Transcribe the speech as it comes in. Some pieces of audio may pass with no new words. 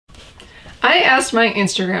I asked my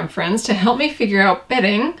Instagram friends to help me figure out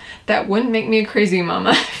bedding that wouldn't make me a crazy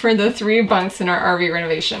mama for the 3 bunks in our RV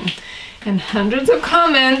renovation. And hundreds of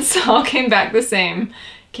comments all came back the same.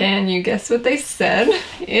 Can you guess what they said?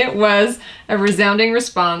 It was a resounding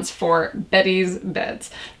response for Beddy's beds,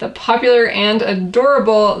 the popular and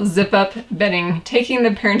adorable zip-up bedding taking the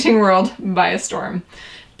parenting world by a storm.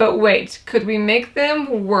 But wait, could we make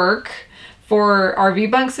them work for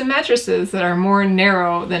RV bunks and mattresses that are more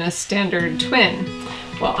narrow than a standard twin?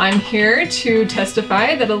 Well, I'm here to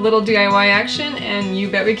testify that a little DIY action, and you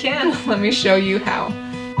bet we can. Let me show you how.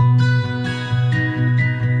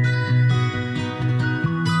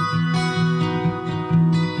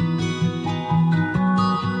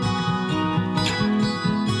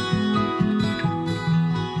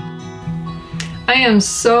 I am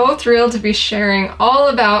so thrilled to be sharing all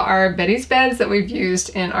about our Beddy's beds that we've used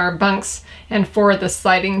in our bunks and for the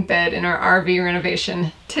sliding bed in our RV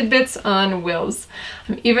renovation, Tidbits on Wheels.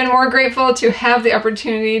 I'm even more grateful to have the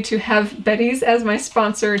opportunity to have Beddy's as my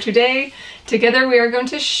sponsor today. Together we are going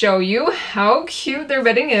to show you how cute their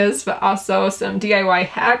bedding is, but also some DIY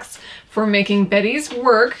hacks for making Beddy's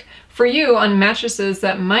work for you on mattresses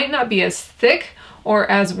that might not be as thick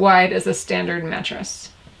or as wide as a standard mattress.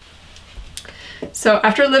 So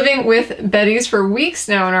after living with Beddy's for weeks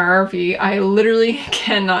now in our RV, I literally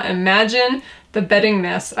cannot imagine the bedding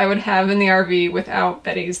mess I would have in the RV without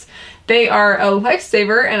Beddy's. They are a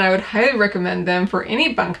lifesaver, and I would highly recommend them for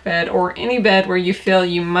any bunk bed or any bed where you feel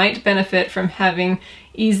you might benefit from having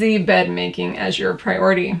easy bed making as your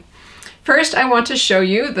priority. First, I want to show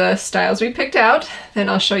you the styles we picked out, then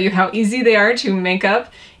I'll show you how easy they are to make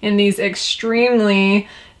up in these extremely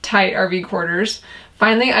tight RV quarters.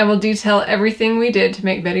 Finally, I will detail everything we did to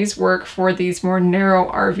make Beddy's work for these more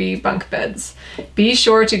narrow RV bunk beds. Be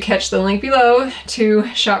sure to catch the link below to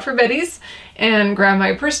shop for Beddy's and grab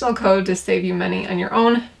my personal code to save you money on your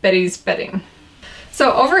own Beddy's bedding.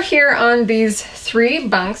 So over here on these 3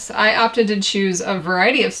 bunks, I opted to choose a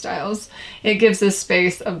variety of styles. It gives this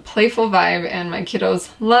space a playful vibe, and my kiddos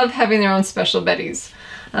love having their own special Beddy's.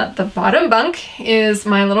 The bottom bunk is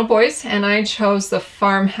my little boy's, and I chose the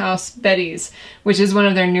Farmhouse Beddy's, which is one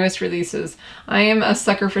of their newest releases. I am a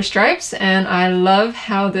sucker for stripes, and I love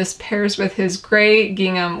how this pairs with his gray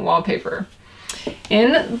gingham wallpaper.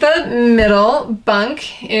 In the middle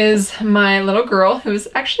bunk is my little girl, who's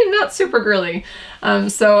actually not super girly.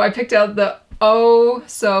 So I picked out the Oh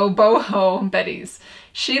So Boho Beddy's.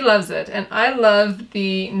 She loves it, and I love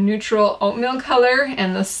the neutral oatmeal color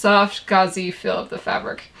and the soft gauzy feel of the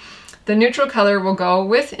fabric. The neutral color will go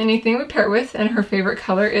with anything we pair it with, and her favorite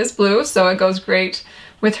color is blue, so it goes great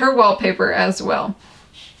with her wallpaper as well.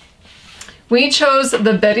 We chose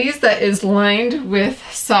the Beddy's that is lined with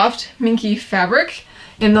soft minky fabric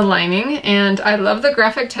in the lining, and I love the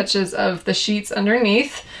graphic touches of the sheets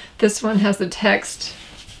underneath. This one has the text,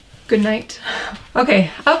 "Good night."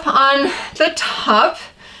 Okay, up on the top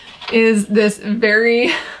is this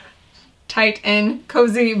very tight and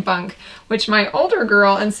cozy bunk, which my older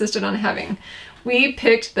girl insisted on having. We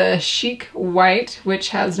picked the chic white, which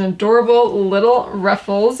has an adorable little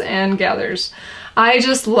ruffles and gathers. I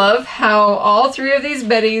just love how all 3 of these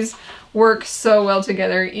Beddy's work so well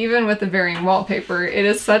together, even with the varying wallpaper. It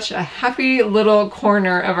is such a happy little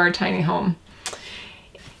corner of our tiny home.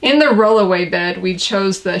 In the rollaway bed, we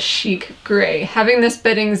chose the chic gray. Having this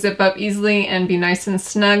bedding zip up easily and be nice and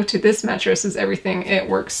snug to this mattress is everything. It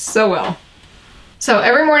works so well. So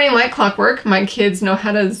every morning, like clockwork, my kids know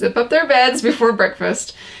how to zip up their beds before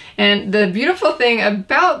breakfast. And the beautiful thing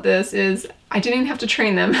about this is I didn't even have to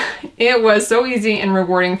train them. It was so easy and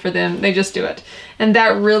rewarding for them. They just do it. And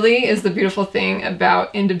that really is the beautiful thing about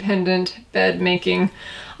independent bed making.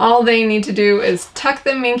 All they need to do is tuck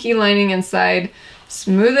the minky lining inside,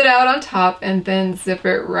 smooth it out on top, and then zip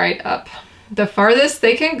it right up. The farthest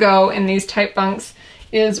they can go in these tight bunks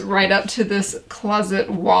is right up to this closet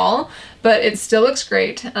wall, but it still looks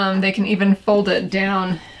great. They can even fold it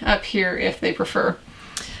down up here if they prefer.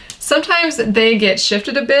 Sometimes they get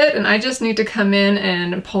shifted a bit, and I just need to come in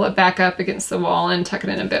and pull it back up against the wall and tuck it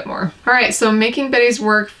in a bit more. All right, so making Beddy's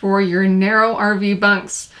work for your narrow RV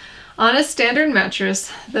bunks. On a standard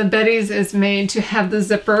mattress, the Beddy's is made to have the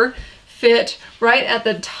zipper fit right at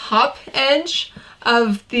the top edge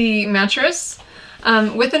of the mattress.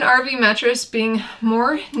 With an RV mattress being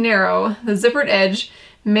more narrow, the zippered edge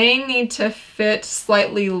may need to fit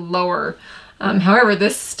slightly lower. However,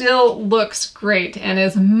 this still looks great and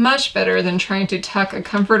is much better than trying to tuck a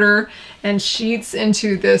comforter and sheets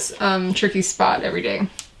into this tricky spot every day.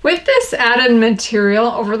 With this added material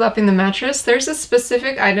overlapping the mattress, there's a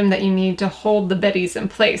specific item that you need to hold the beddies in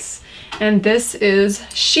place. And this is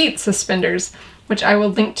sheet suspenders, which I will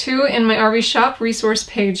link to in my RV shop resource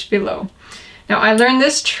page below. Now, I learned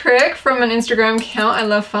this trick from an Instagram account I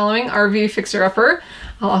love following, RV Fixer Upper.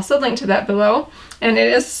 I'll also link to that below, and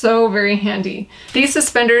it is so very handy. These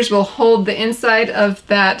suspenders will hold the inside of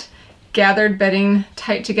that gathered bedding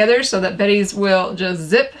tight together so that beddies will just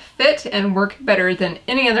zip, fit, and work better than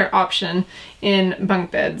any other option in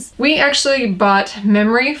bunk beds. We actually bought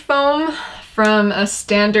memory foam from a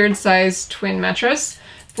standard size twin mattress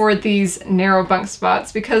for these narrow bunk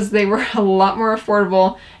spots because they were a lot more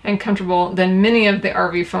affordable and comfortable than many of the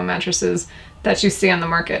RV foam mattresses that you see on the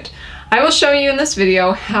market. I will show you in this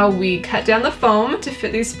video how we cut down the foam to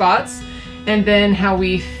fit these spots and then how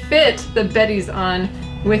we fit the beddies on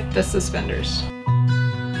with the suspenders.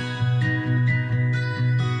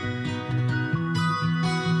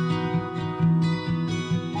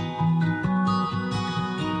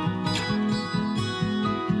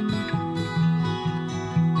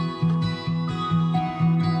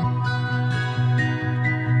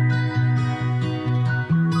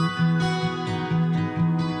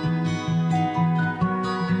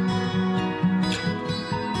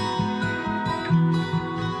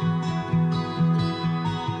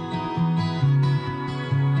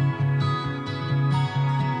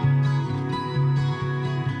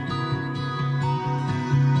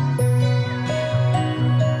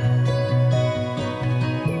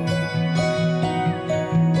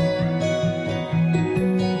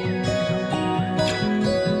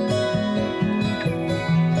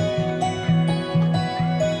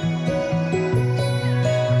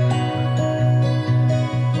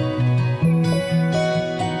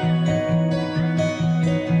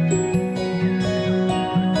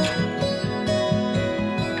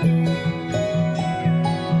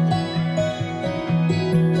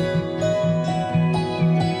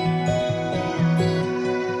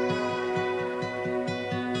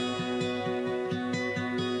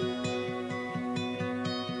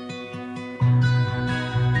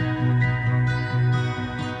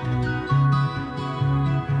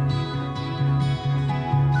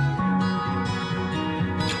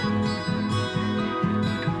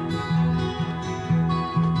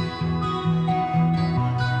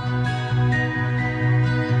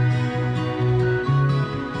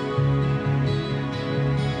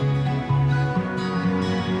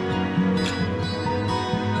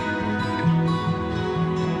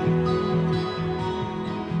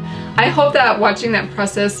 I hope that watching that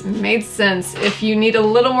process made sense. If you need a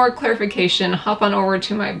little more clarification, hop on over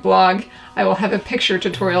to my blog. I will have a picture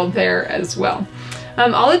tutorial there as well.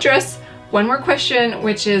 I'll address one more question,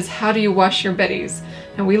 which is how do you wash your beddies?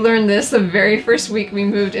 And we learned this the very first week we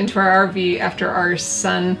moved into our RV after our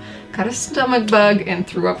son got a stomach bug and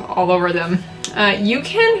threw up all over them. You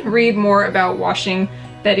can read more about washing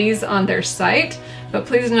beddies on their site, but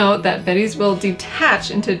please note that beddies will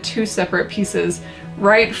detach into two separate pieces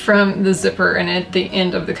right from the zipper and at the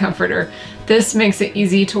end of the comforter. This makes it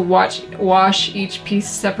easy to wash each piece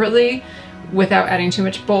separately without adding too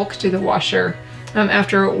much bulk to the washer.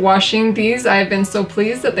 After washing these, I've been so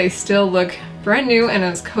pleased that they still look brand new and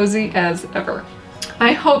as cozy as ever.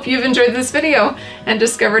 I hope you've enjoyed this video and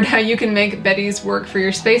discovered how you can make beddies work for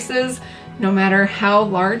your spaces, no matter how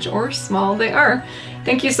large or small they are.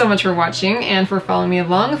 Thank you so much for watching and for following me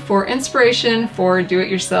along for inspiration for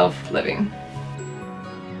do-it-yourself living.